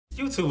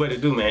YouTube, what it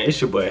do, man? It's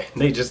your boy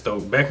Nate Just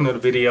Dope, back in another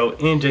video.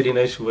 NJD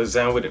Nation was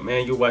down with it,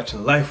 man. You're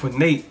watching Life with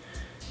Nate.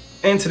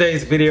 In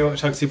today's video,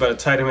 as you can see by the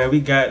title, man, we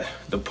got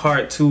the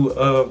part 2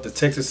 of the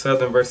Texas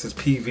Southern versus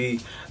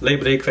PV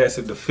Labor Day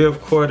Classic, the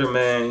 5th quarter,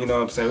 man. You know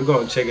what I'm saying? We're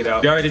gonna check it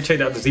out. We already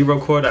checked out the 0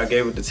 quarter. I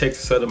gave it to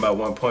Texas Southern by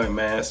 1 point,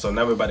 man. So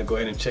now we're about to go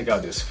ahead and check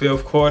out this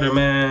 5th quarter,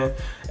 man.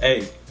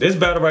 Hey, this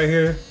battle right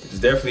here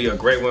is definitely a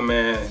great one,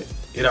 man.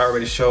 It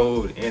already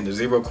showed in the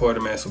 0 quarter,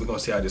 man. So we're gonna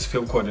see how this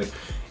 5th quarter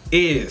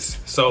is.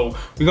 So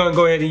we're gonna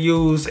go ahead and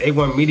use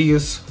A1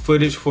 Media's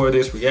footage for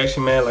this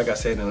reaction, man. Like I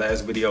said in the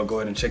last video, go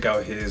ahead and check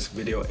out his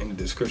video in the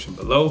description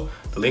below.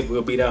 The link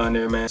will be down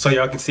there, man, so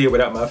y'all can see it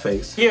without my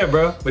face. Yeah,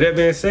 bro, with that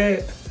being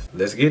said,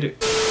 let's get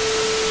it.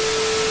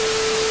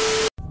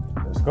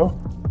 Let's go.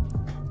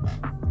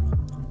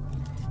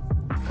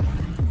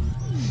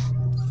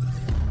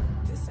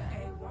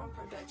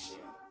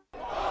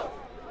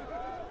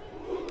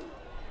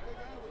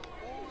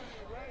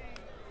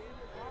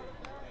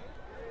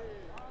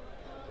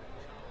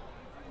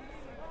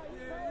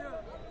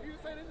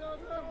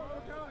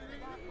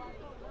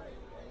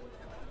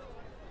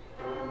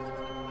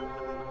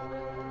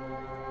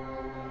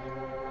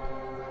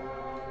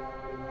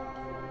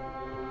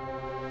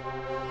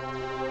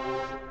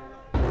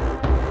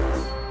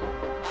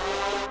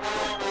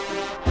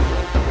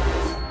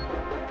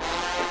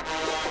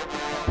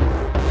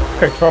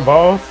 Okay, Trump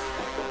balls.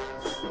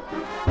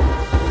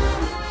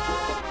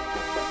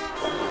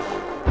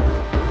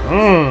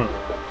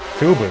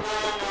 Tubas.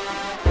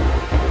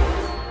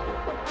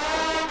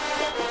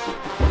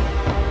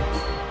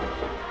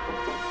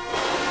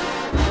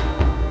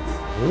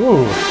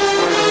 Ooh.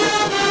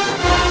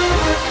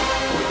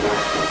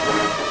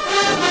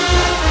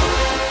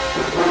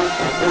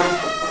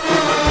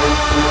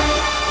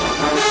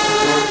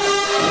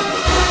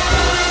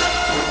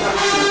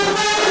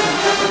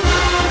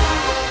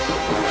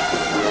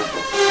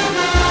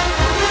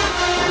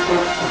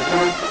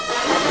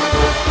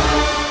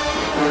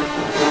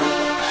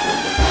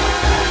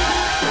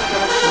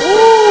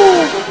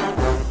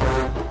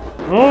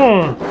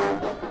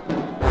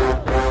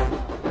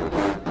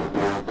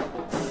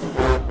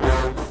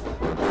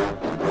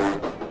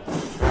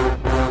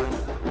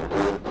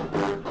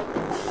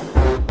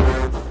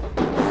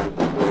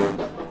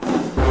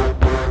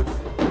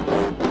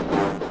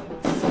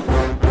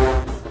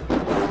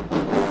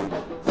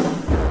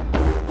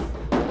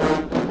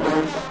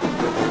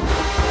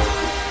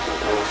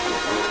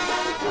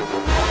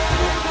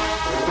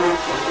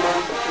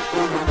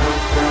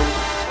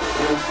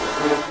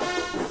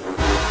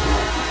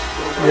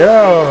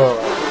 Yo.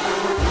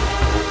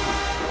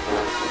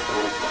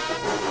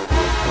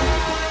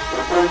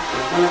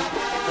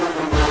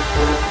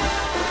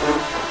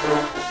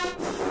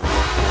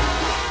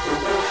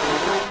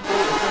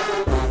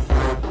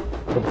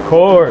 Of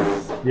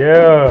course,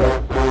 yeah.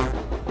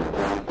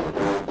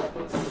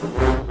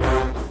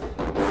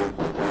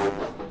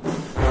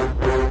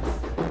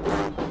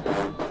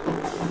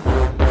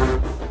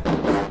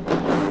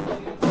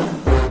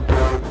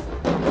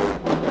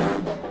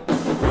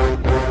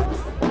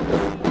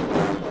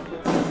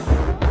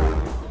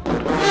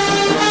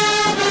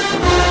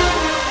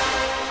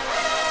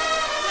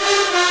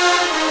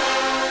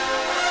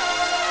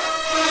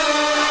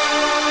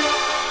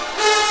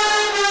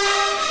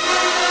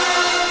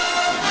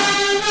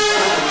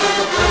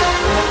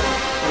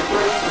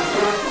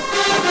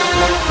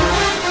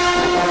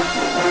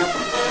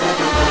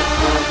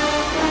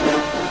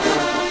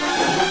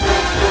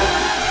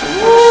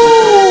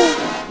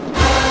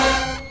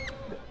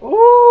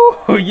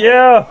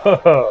 Yeah.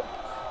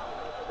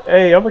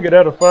 Hey, I'm gonna get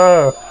out of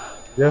 5.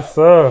 Yes,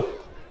 sir.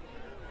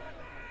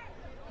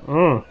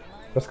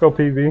 Let's go,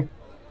 PV.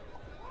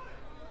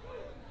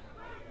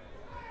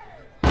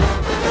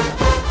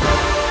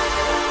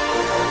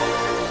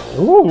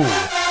 Ooh.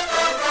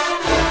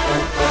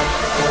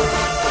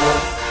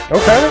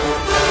 Okay.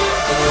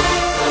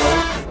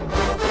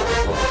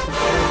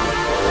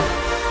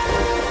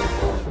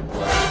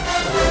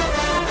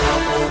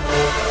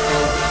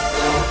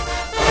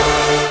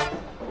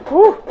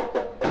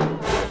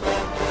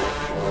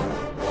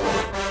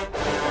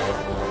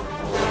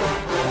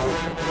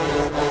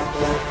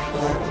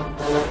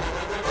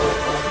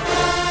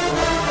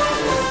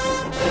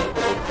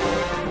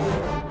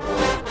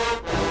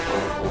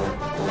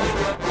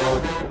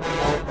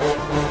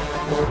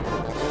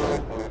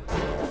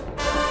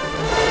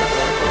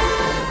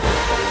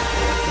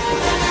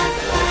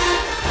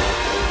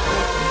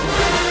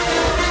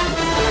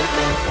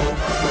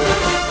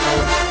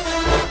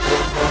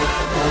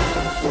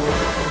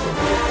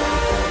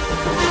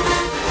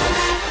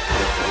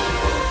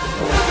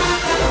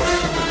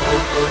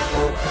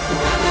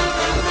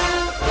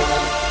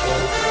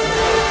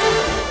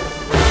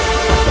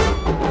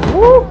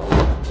 Woo.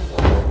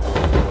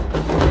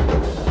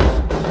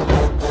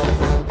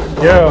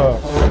 Yeah.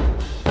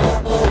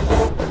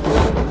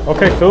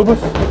 Okay,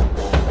 Tubas.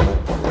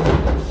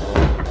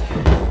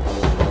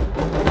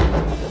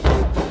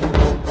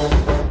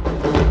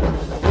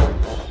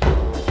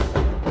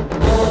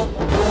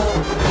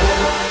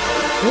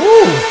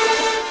 Woo.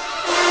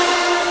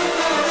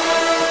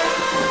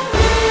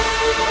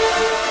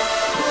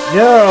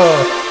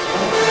 Yeah.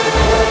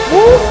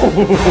 Woo.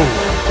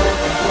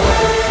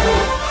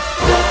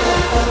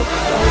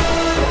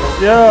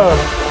 Yeah.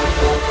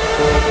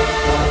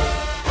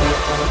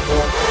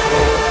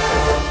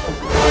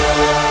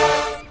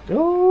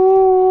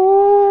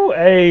 Ooh,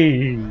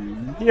 hey,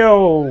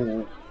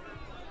 yo.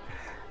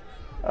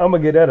 I'm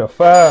gonna get that a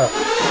 5.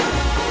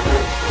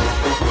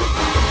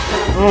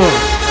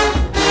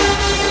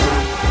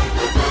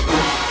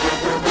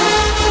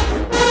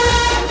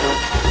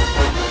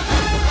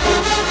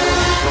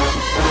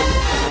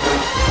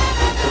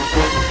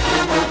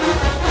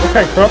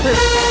 Okay, trumpet.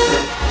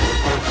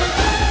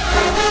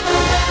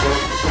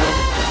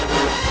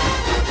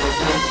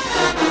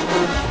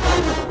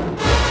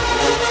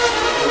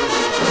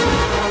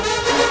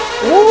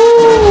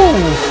 Ooh.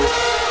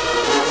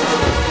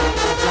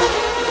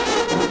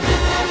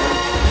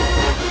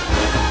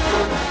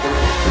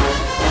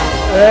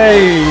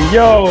 Hey,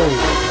 yo.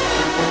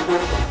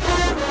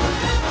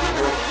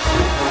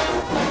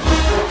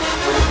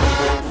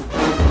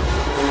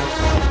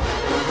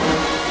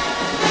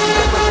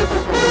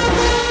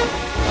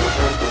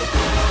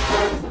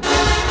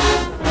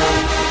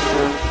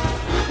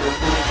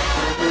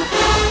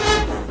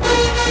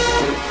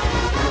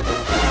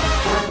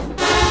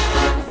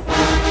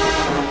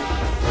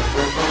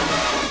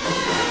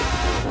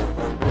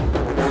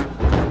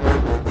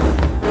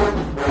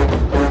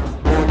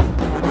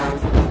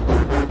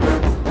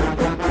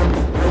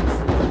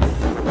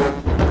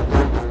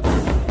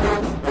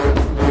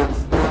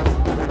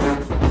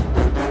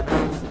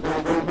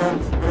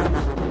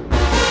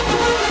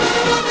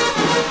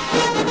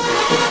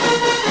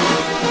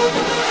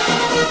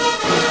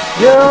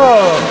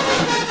 Yeah.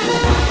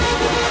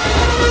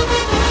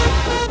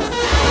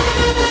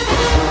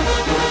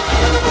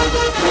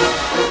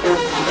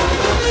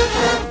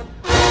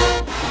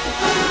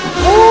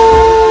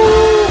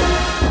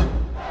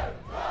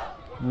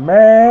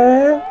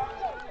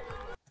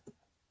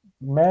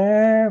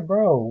 Man,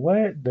 bro,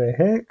 what the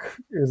heck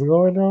is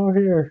going on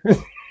here?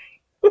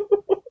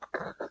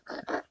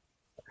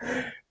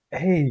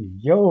 Hey,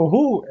 yo,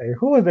 who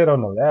is that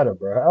on the ladder,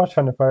 bro? I was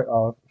trying to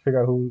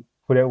figure out who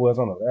that was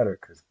on the ladder,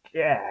 cause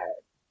yeah,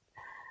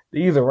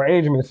 these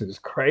arrangements is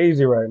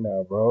crazy right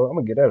now, bro. I'm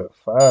gonna get that a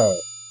 5.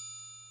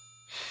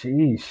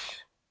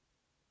 Sheesh.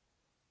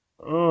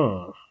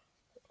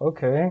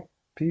 Okay.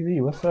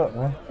 PV, what's up,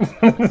 man?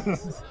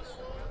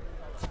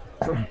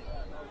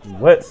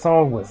 What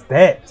song was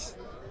that?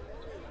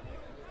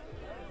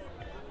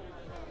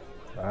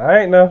 All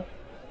right, now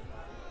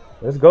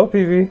let's go,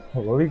 PV.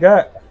 What we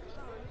got?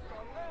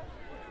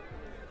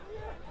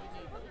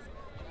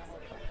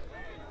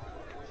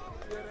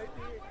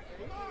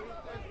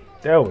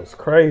 That was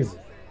crazy.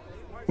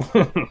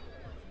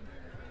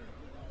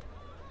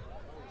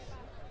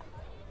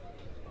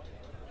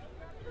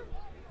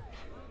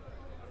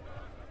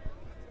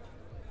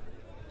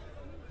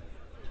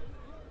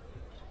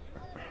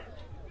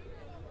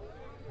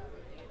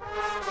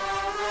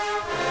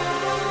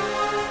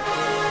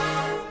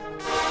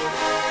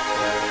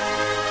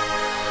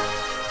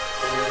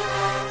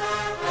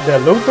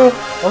 That Luther?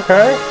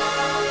 Okay.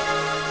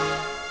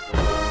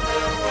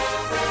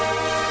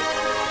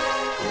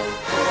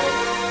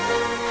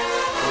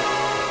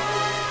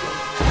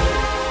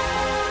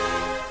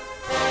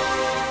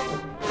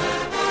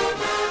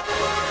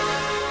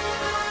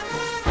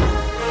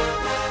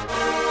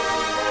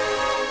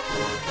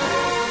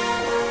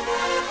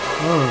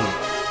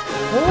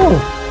 Ooh.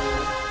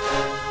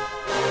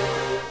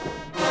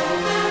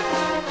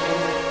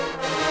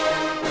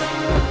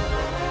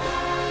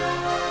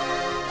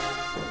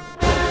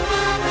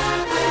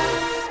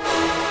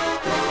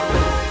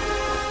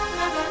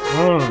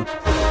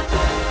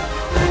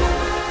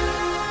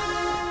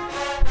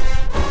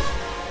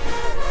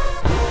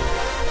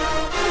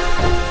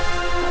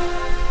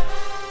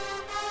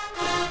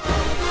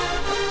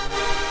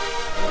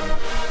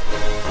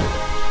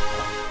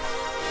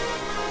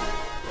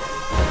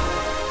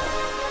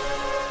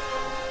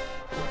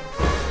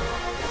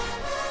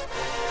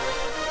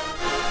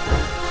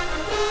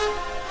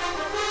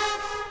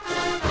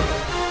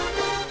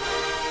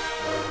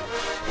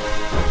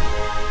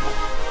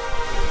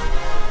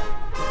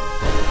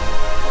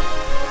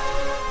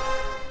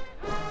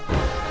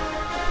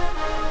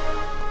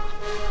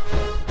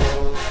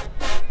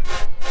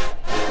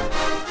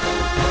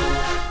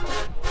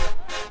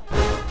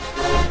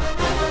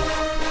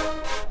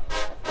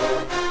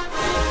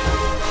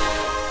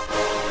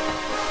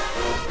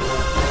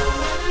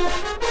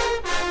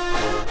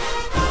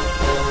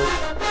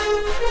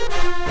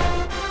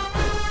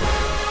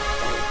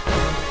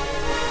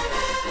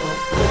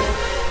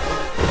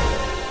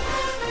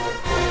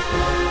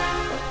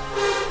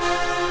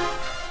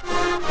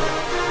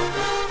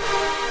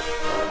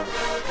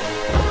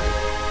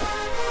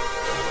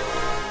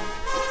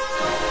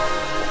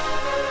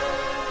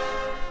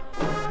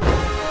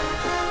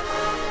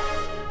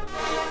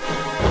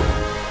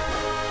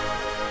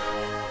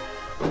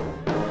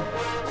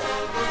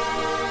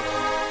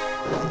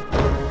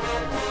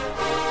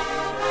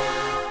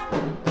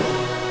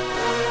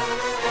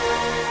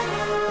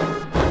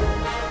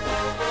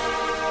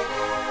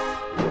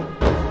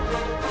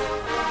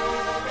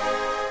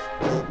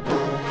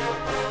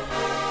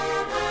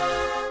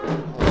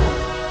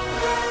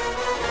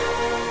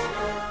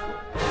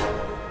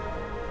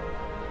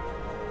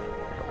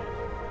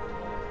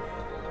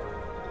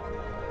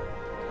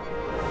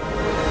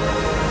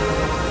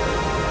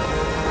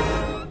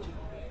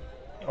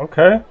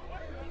 Okay.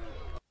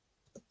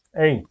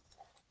 Hey,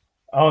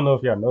 I don't know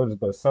if y'all noticed,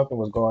 but something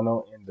was going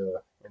on in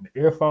the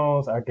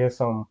earphones. I guess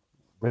some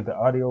with the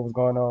audio was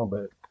going on,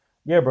 but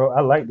yeah, bro, I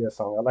like that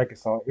song. I like the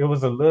song. It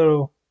was a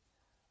little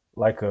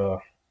like a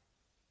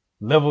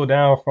level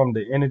down from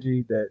the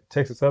energy that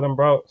Texas Southern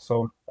brought,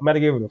 so I'm gonna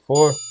give it a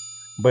 4,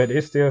 but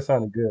it still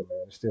sounded good,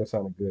 man. It still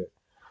sounded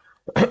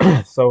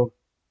good. So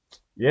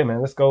yeah, man,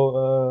 let's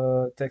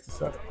go Texas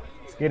Southern.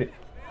 Let's get it.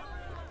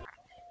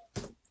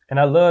 And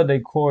I love their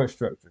chord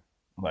structure.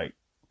 Like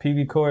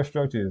PV chord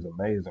structure is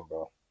amazing,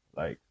 bro.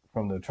 Like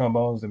from the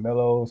trombones and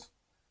mellows.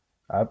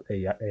 I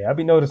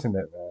be noticing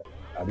that, man.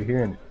 I be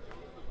hearing it.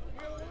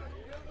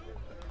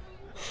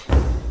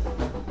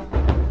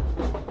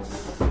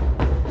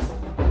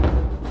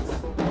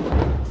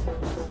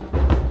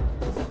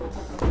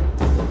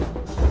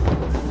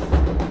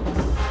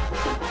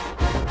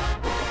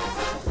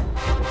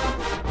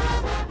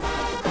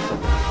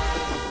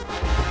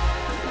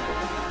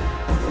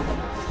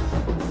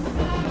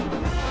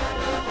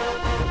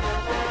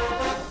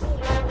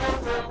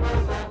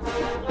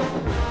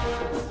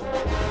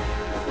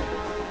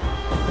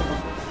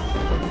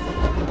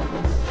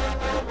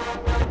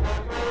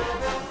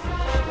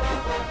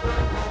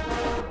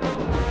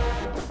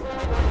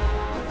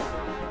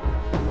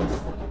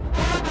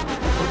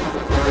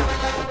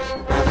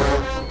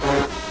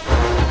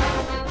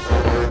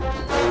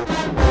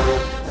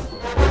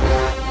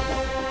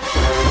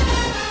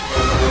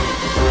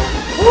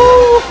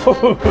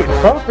 Woo!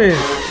 Trumpet!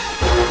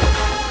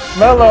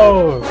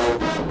 Mellows!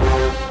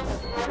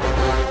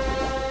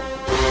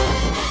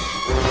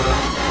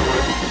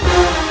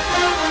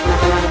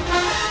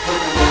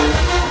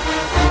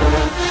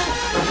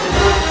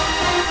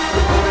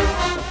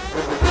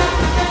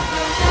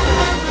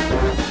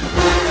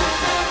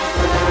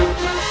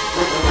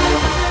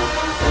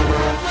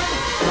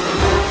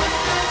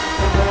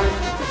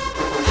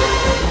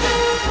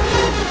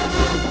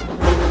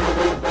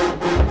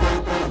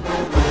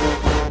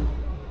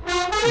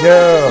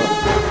 Yeah!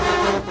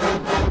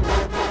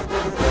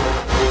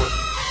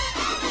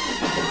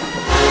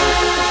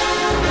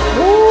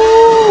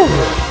 Woo!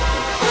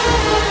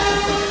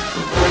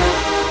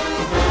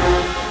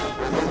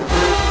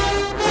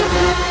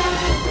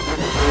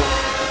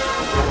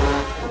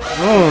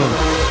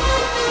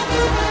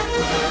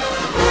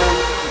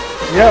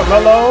 Yeah,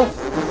 mellow.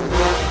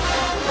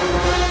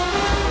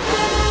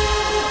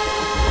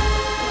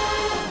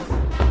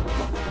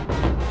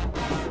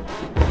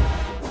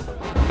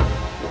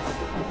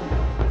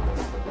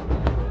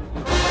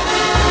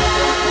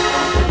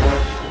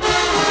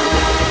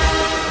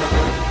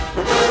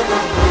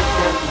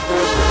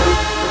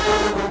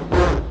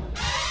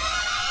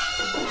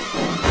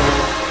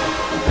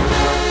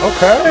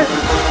 Okay.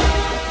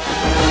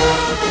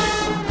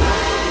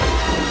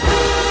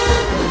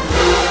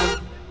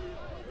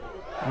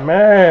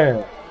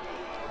 Man.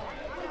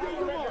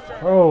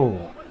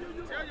 Bro.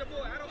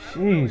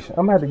 Sheesh.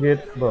 I'm gonna have to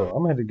get, bro.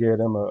 I'm gonna have to get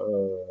them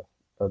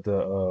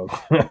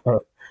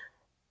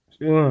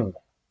mm.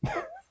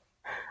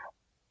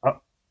 I,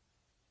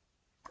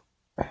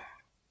 I'm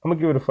gonna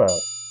give it a 5. I'm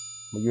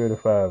gonna give it a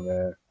 5,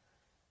 man.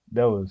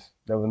 That was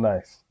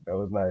nice. That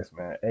was nice,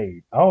 man.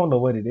 Hey, I don't know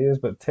what it is,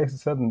 but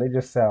Texas Southern, they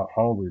just sound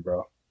hungry,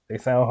 bro. They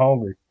sound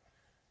hungry.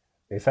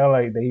 They sound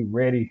like they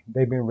ready.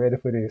 They've been ready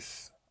for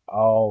this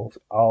all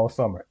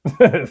summer.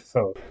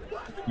 So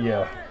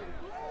yeah.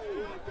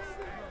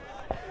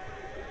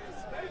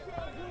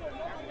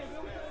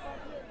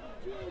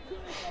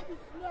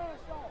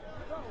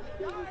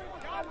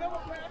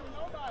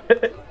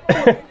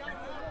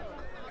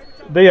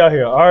 They out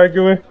here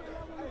arguing.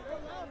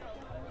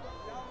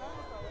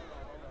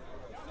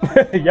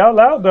 Y'all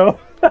loud though.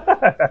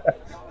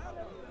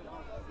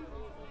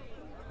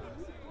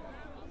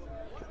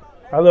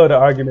 I love the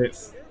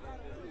arguments.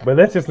 But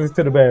let's just listen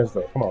to the bands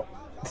though. Come on.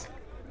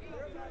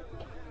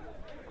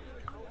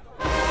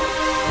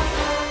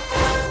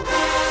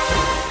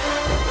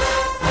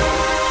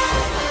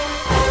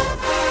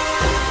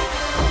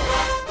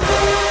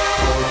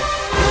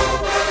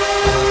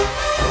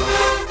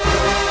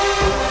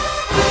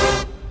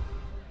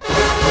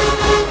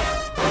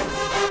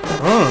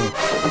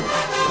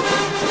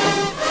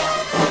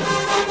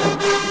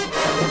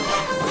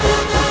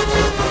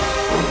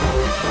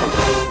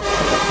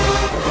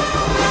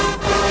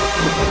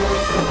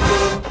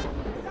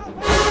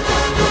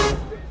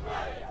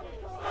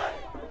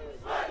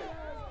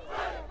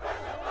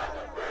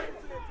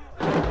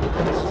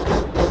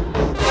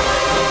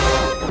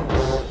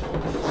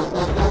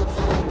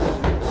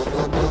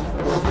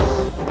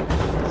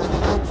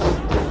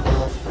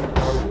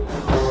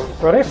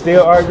 Bro, they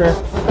still arguing.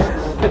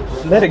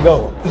 Let it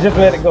go. Just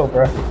let it go,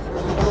 bro.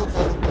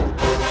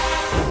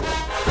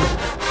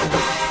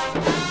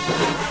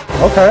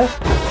 Okay.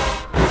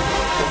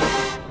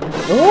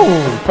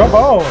 Ooh, come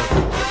on.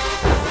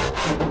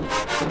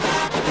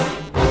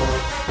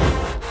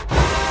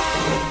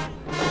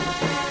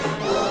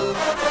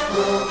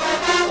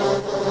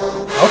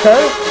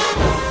 Okay.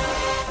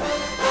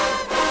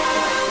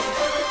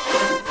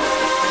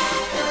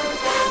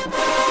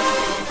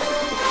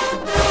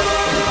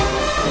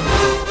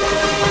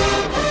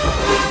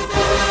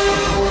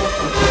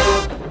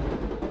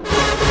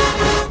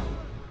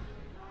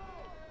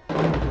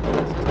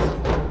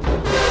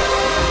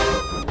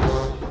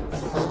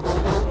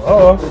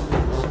 Uh-oh.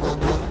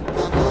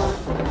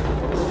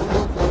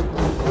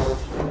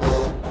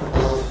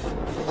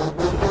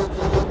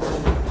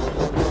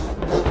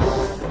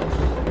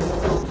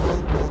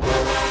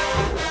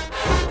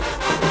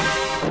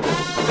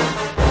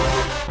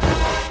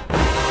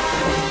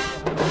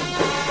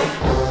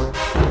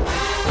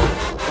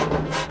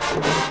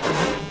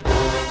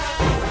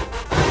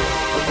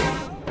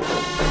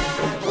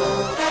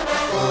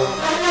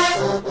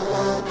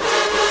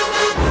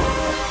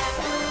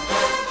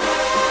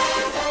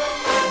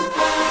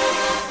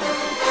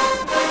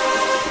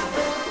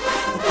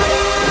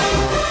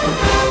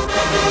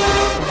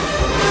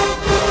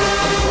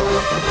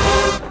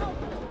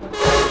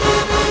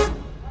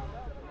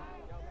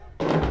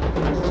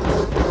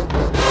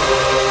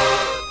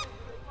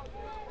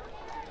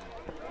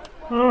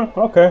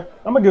 Okay,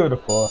 I'm gonna give it a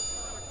 4.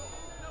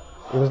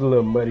 It was a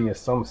little muddy in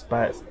some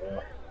spots,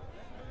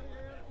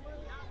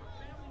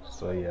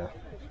 so yeah,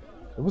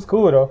 it was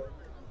cool though.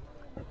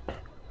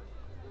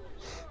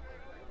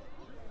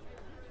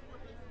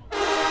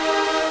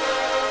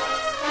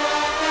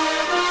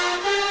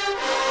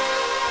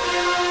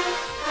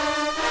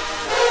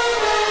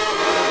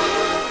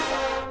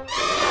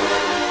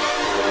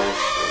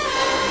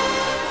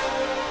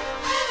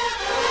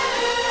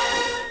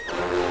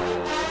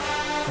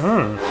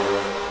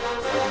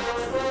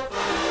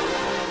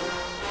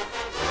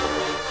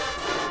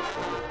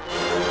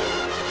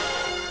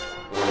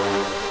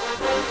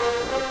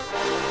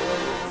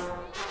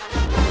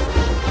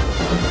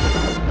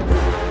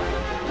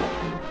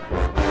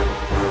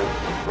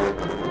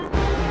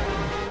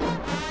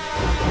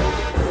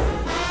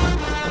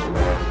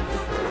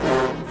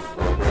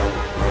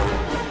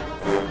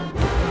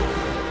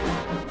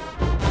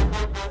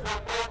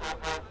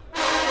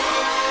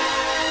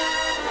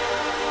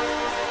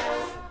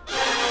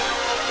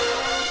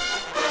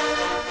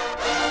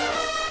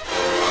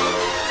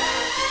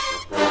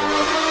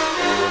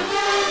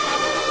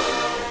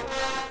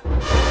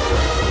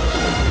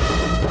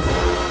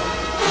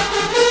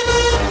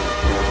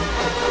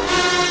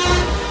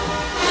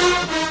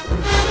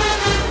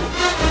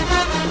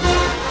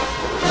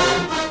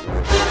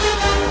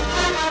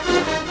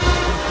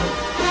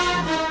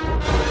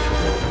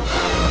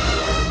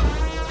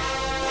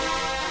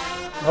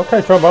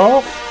 Okay,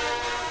 trombone.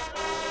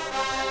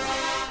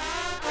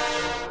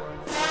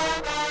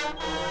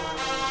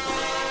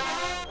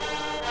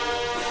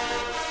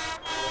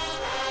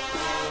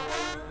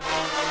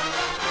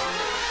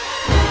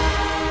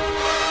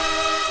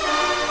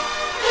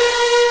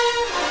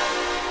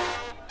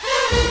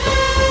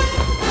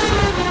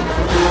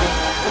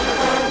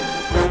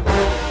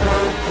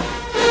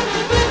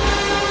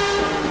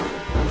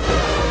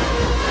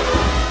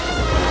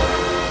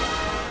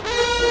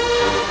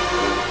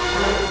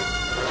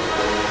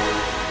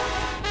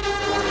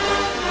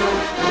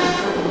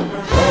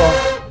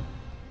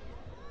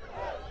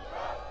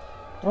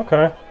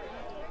 Okay.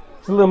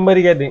 It's a little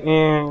muddy at the end,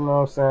 you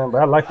know what I'm saying?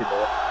 But I like it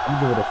though. I'm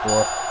gonna give it a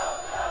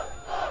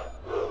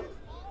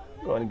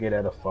 4. Going to get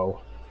at a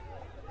 4.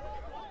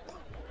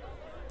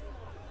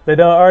 They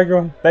done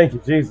arguing? Thank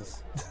you,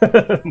 Jesus.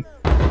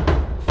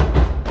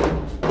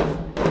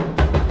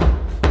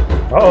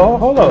 Uh-oh,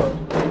 hold up.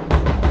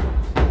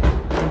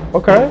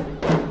 Okay.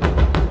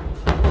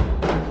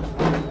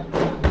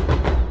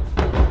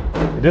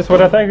 Is this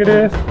what I think it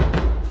is?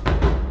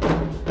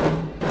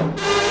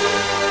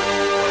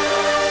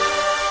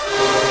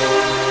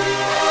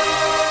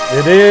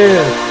 It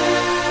is.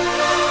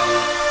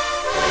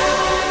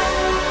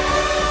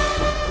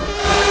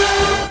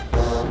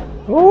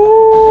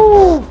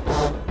 Ooh.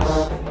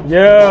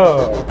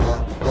 Yeah.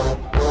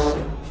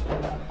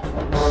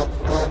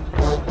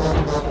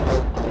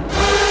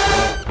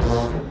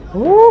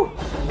 Woo!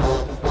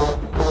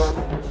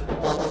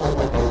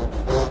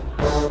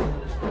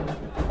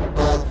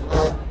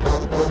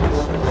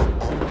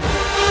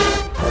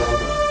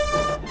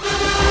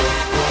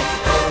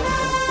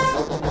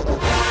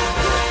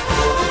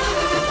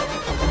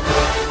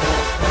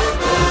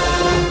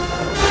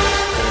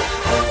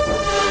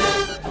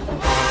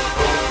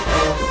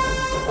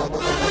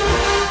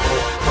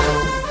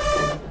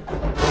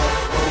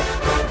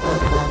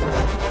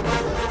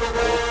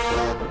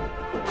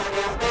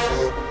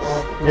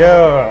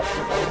 Yeah.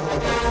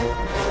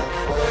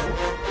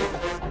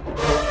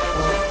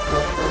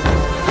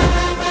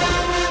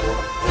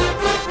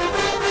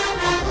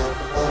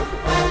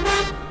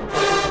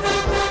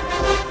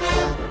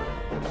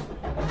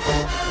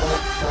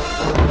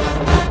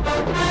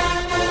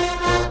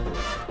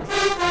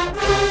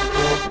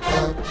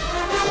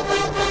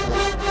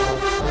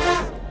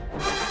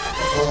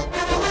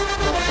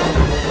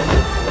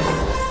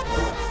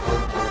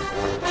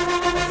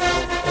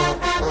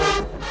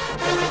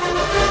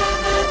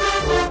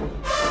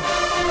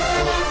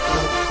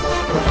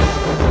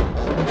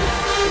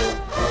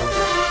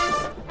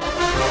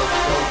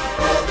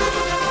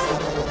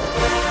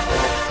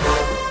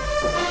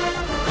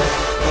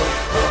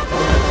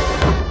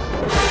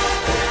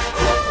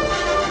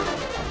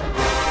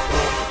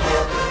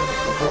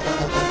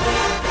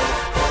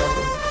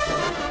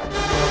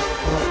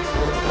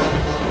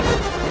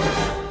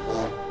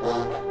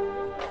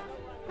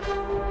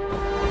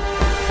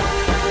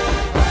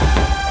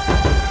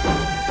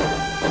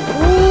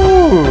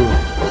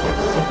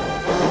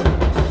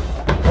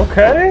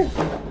 Okay.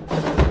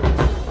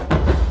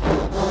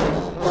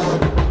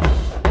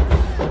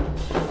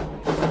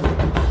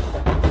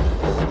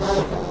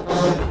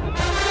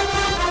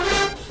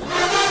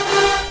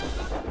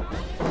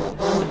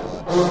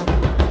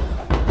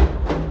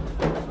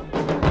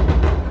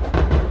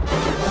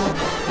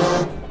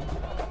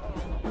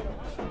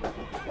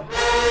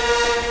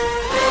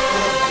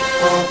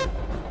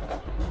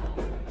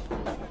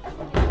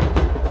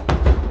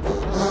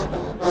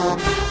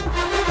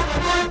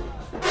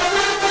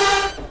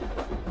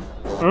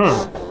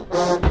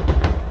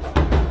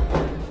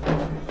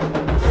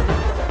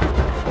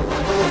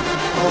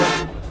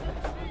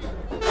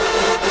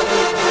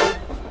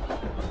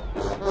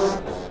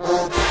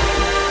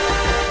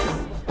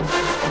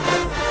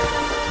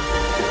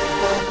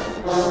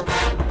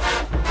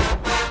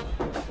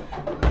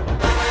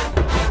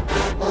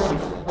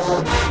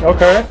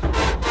 Okay.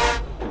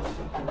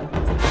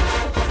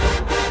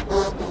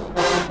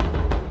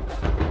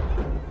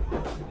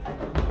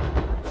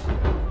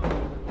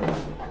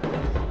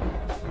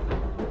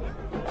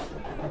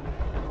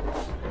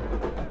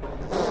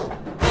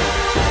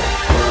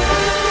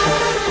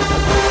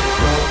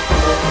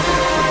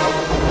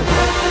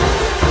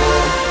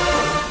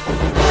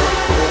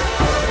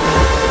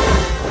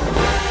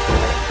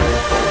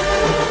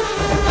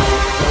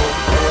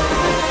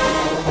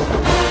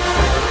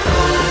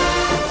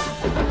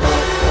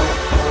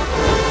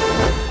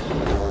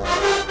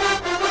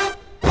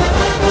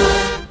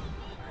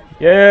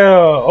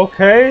 Yeah,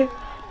 okay.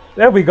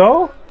 There we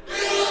go.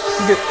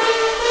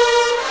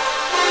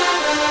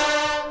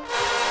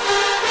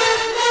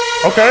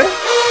 Okay.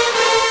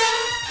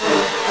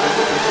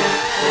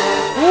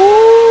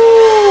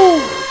 Woo!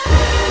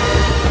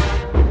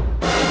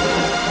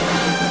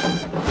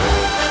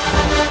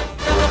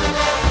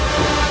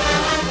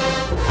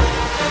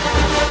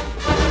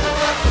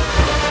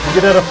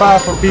 Get out of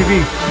 5 from PV.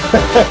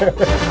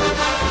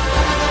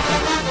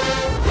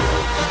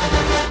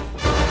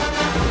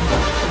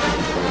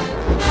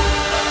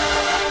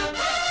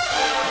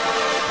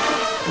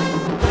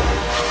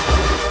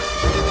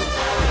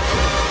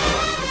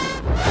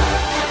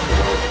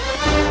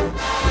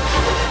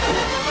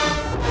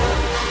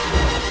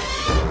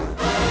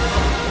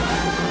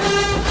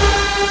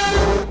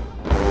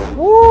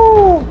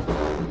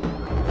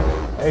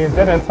 Hey, is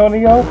that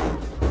Antonio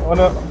on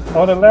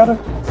the ladder?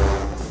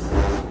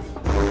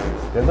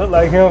 It look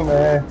like him,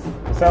 man.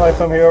 It sound like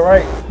something here,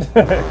 right?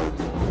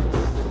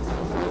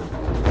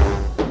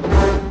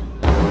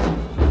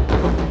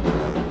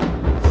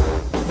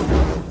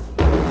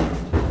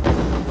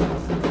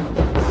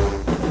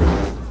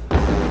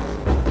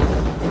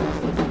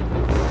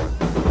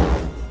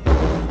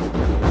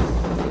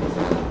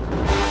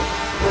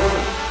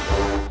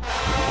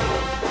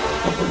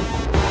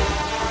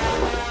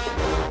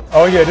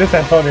 Oh yeah, this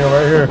Antonio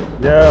right here.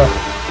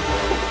 Yeah.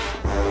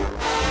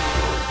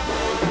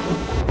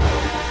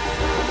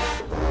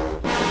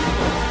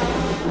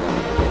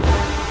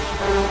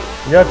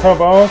 Yeah,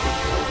 trombone.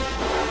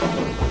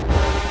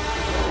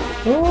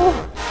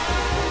 Ooh.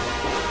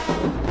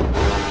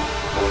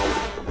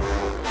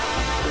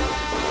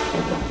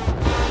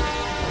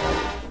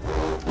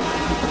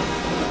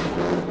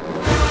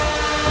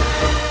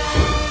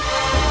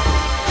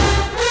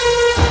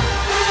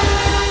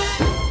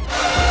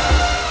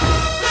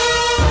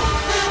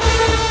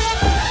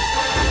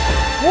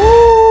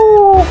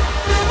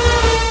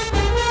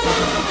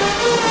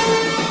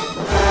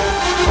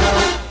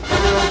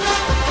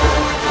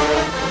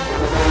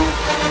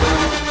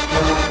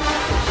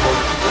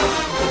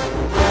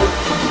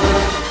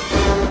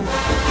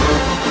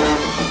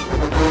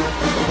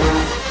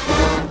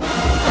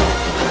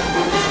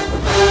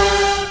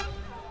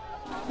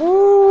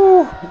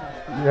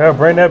 Yeah,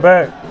 bring that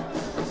back.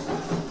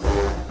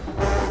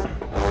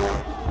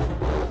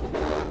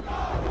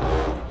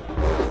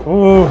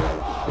 Ooh.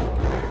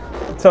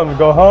 Tell him to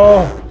go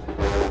home.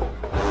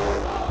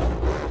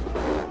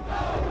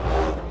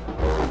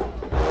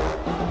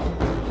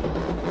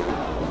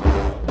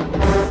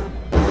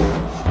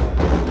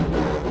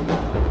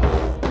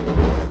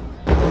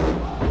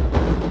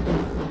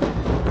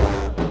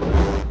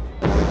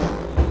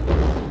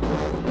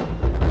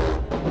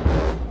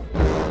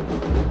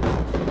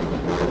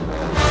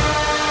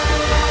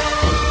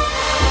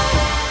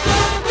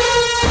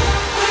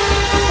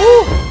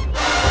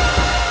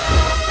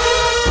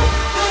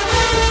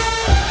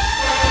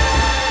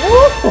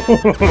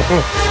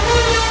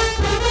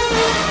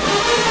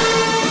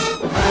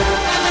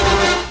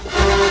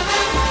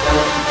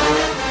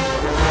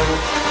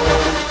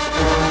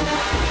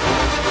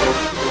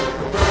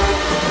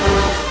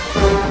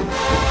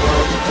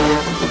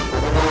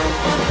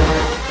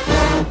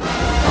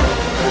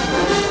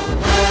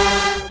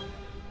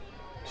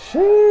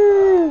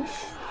 Sheesh.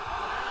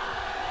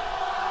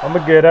 I'm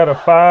gonna get out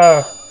of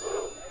 5.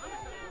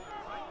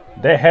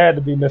 That had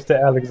to be Mr.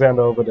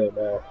 Alexander over there,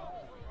 man.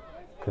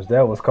 Cause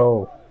that was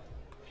cold.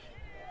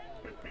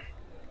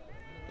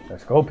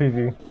 Let's go,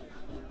 PV.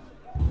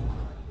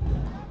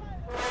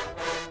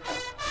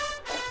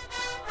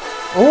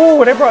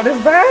 Ooh, they brought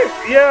this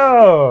back?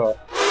 Yeah.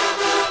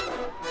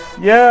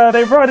 Yeah,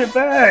 they brought it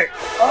back.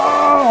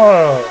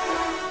 Oh.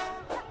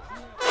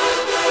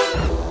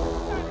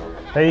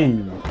 Hey.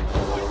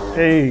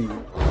 Hey.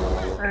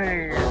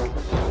 Hey.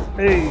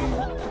 Hey.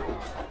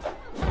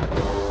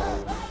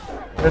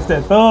 That's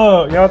that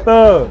thug. Y'all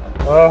thug.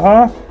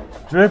 Uh-huh.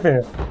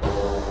 Dripping.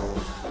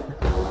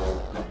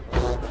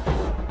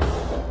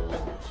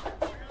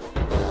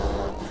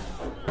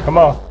 Come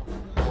on.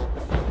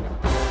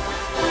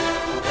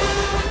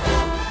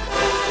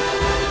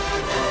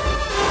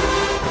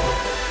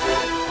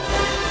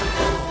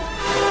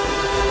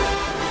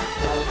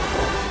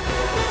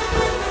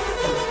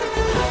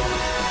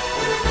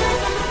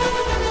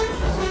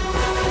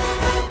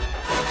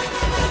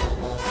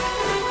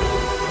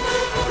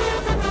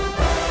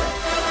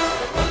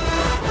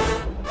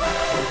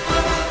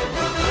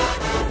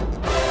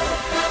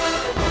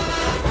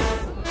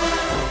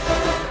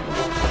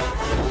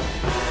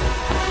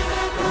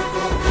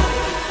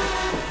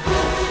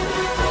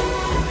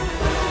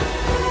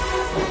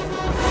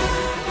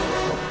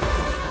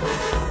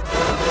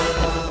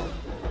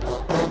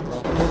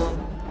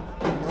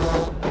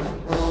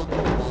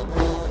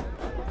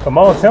 Come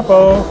on,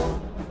 tempo.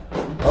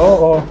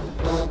 Oh.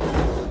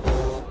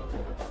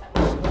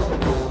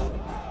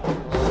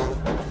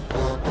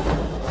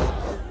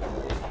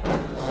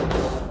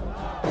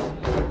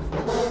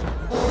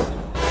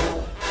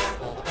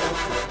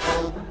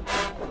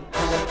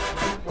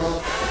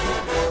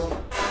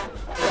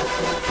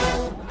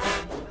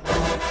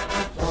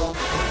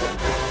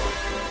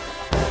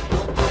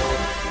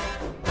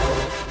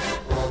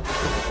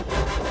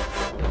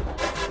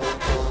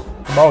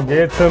 Come on, get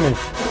it to me.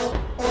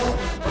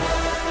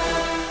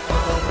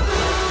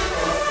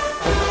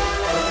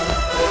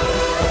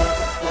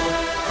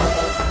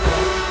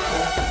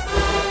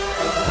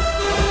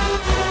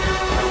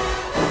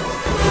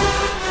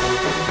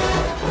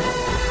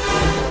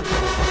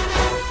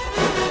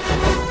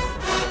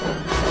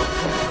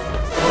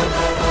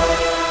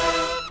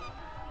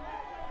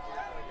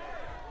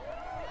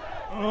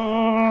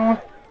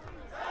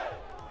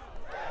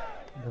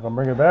 They're gonna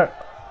bring it back.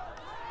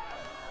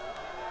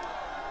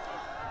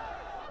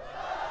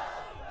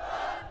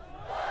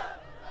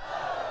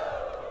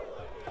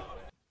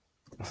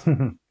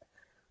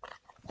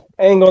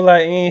 I ain't gonna lie,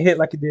 it ain't hit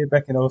like it did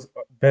back in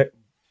back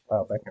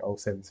in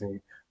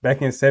 017.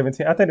 Back in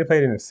 17, I think they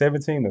played it in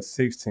 17 or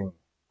 16.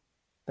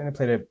 I think they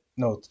played it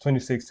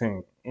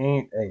 2016.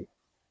 Ain't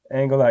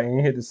gonna lie, it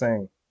ain't hit the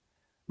same.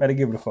 Better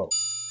give it a 4.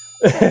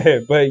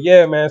 But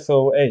yeah, man.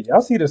 So hey,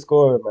 y'all see the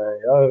score,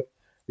 man.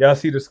 Y'all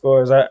see the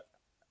scores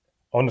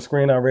on the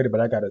screen already, but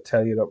I gotta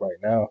tally it up right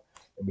now.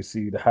 Let me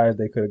see. The highest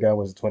they could have got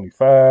was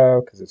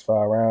 25 because it's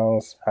 5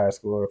 rounds. High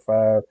score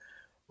 5.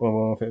 Boom,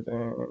 boom,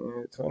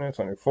 15, 20,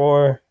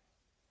 24.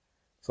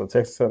 So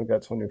Texas Southern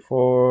got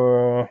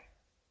 24.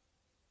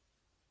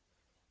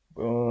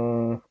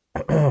 Boom.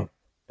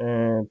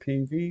 And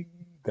PV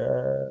got.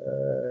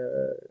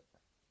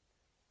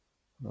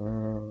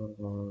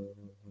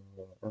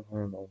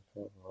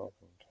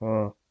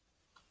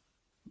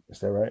 Is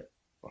that right?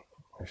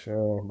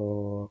 Sure.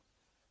 Boom.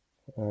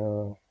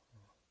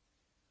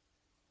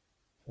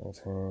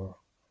 17.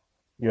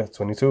 Yeah,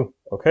 22.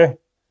 Okay.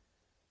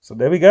 So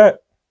there we got.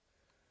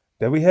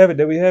 There we have it.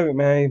 There we have it,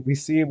 man. We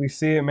see it. We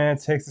see it, man.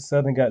 Texas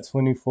Southern got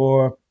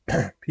 24.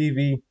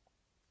 PV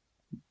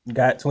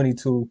got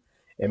 22.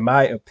 In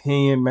my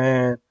opinion,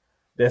 man,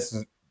 this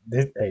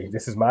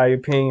is my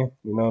opinion.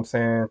 You know what I'm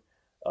saying?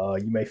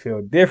 You may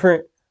feel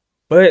different,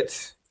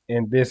 but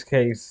in this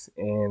case,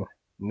 in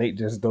Nate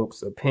Just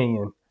Dope's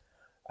opinion,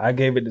 I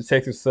gave it to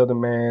Texas Southern,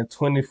 man,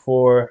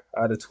 24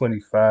 out of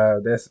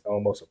 25. That's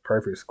almost a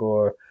perfect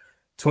score.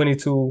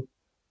 22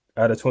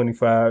 out of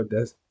 25.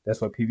 That's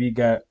what PV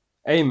got.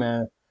 Hey,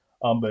 man.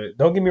 But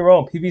don't get me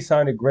wrong, PV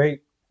sounded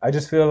great. I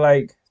just feel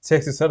like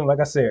Texas Southern, like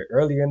I said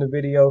earlier in the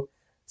video,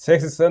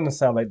 Texas Southern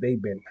sound like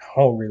they've been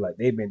hungry, like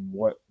they've been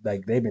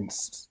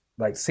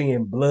like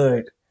seeing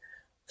blood,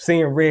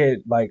 seeing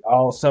red like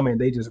all summer, and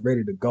they just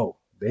ready to go.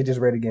 They just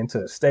ready to get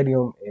into a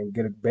stadium and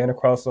get a band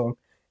across them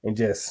and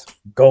just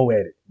go at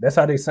it. That's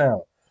how they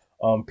sound.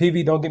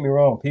 PV, don't get me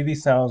wrong, PV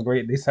sounds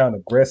great. They sound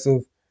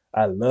aggressive.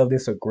 I love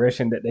this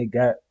aggression that they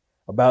got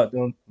about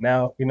them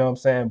now. You know what I'm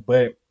saying?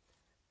 But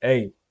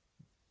hey,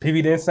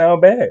 PV didn't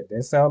sound bad.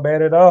 Didn't sound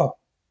bad at all.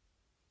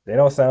 They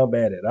don't sound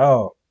bad at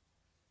all.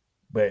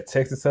 But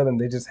Texas Southern,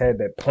 they just had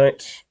that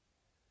punch.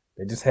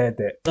 They just had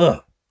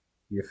that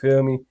You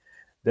feel me?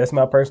 That's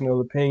my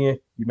personal opinion.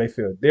 You may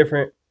feel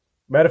different.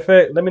 Matter of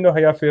fact, let me know how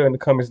y'all feel in the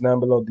comments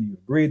down below. Do you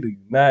agree? Do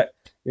you not?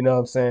 You know what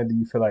I'm saying? Do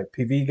you feel like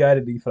PV got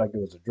it? Do you feel like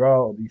it was a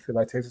draw? Or do you feel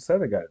like Texas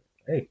Southern got it?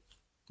 Hey,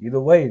 either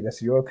way,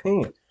 that's your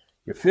opinion.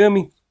 You feel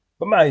me?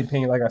 But my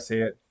opinion, like I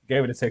said,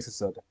 gave it to Texas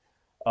Southern.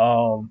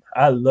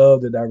 I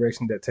love the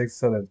direction that Texas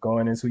Southern is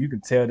going into. You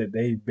can tell that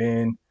they've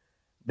been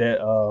that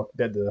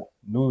the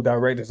new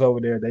directors over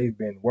there, they've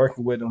been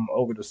working with them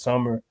over the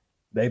summer.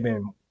 They've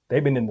been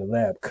in the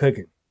lab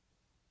cooking.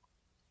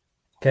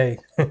 Okay,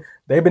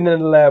 they've been in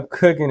the lab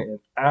cooking, and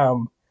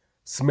I'm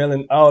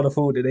smelling all the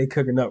food that they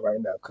cooking up right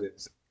now.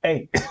 Cause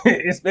Hey,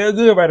 it smells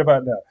good right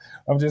about now.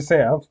 I'm just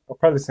saying. I'm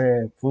probably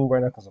saying food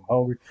right now because I'm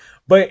hungry.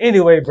 But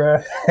anyway, bro,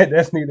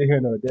 that's neither here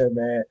nor there,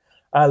 man.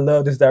 I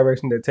love this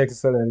direction that Texas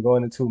Southern is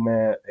going into,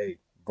 man. Hey,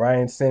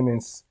 Brian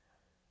Simmons,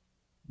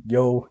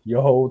 your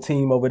whole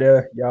team over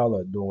there, y'all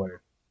are doing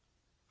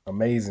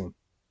amazing.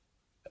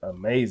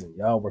 Amazing.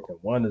 Y'all working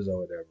wonders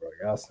over there, bro.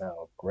 Y'all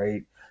sound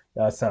great.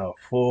 Y'all sound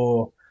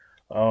full.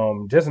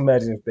 Just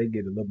imagine if they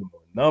get a little bit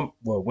more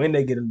well, when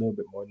they get a little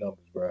bit more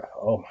numbers, bro.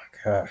 Oh my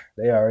God.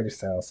 They already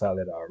sound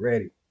solid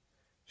already.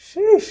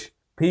 Sheesh.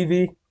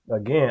 PV,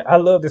 again, I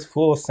love this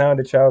full sound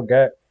that y'all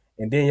got.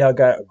 And then y'all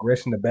got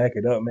aggression to back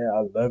it up, man.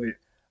 I love it.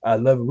 I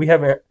love it. We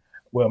haven't,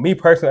 well, me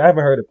personally, I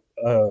haven't heard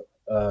of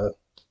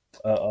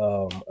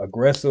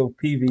aggressive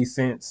PV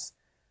since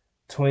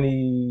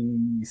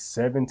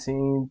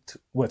 2017,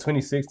 what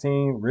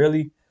 2016,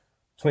 really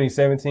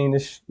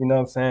 2017ish. You know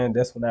what I'm saying?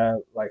 That's when I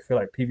like feel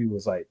like PV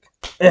was like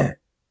at,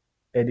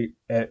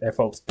 at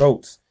folks'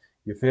 throats.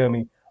 You feel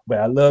me? But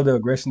I love the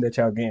aggression that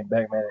y'all getting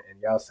back, man, and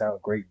y'all sound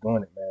great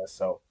doing it, man.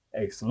 So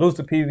hey, salute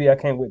to PV. I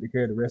can't wait to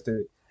hear the rest of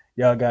it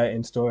y'all got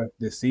in store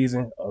this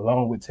season,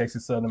 along with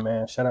Texas Southern,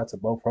 man. Shout out to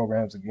both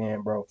programs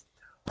again, bro.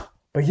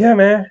 But yeah,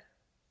 man,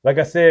 like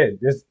I said,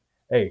 just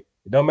hey,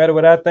 it don't matter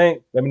what I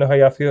think. Let me know how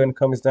y'all feel in the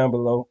comments down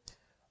below.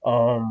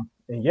 And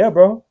yeah,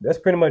 bro, that's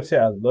pretty much it.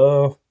 I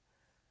love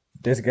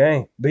this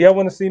game. Do y'all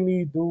want to see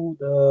me do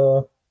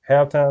the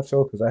halftime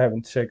show? Because I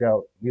haven't checked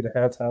out either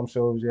halftime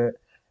shows yet.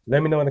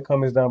 Let me know in the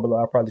comments down below.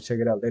 I'll probably check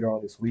it out later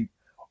on this week.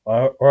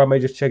 Or I may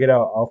just check it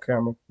out off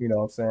camera. You know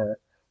what I'm saying?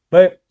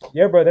 But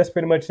yeah, bro, that's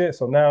pretty much it.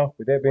 So now,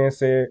 with that being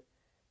said,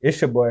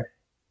 it's your boy,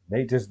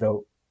 Nate Just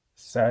Dope,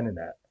 signing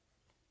out.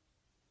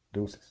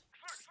 Deuces.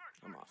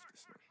 I'm off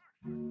this thing.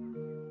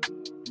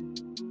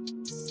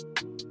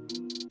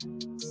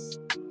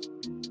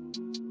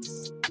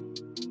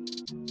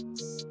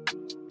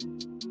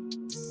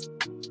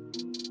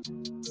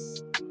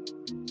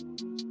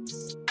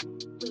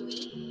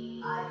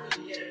 Louis, I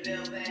couldn't get a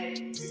bill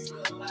paid.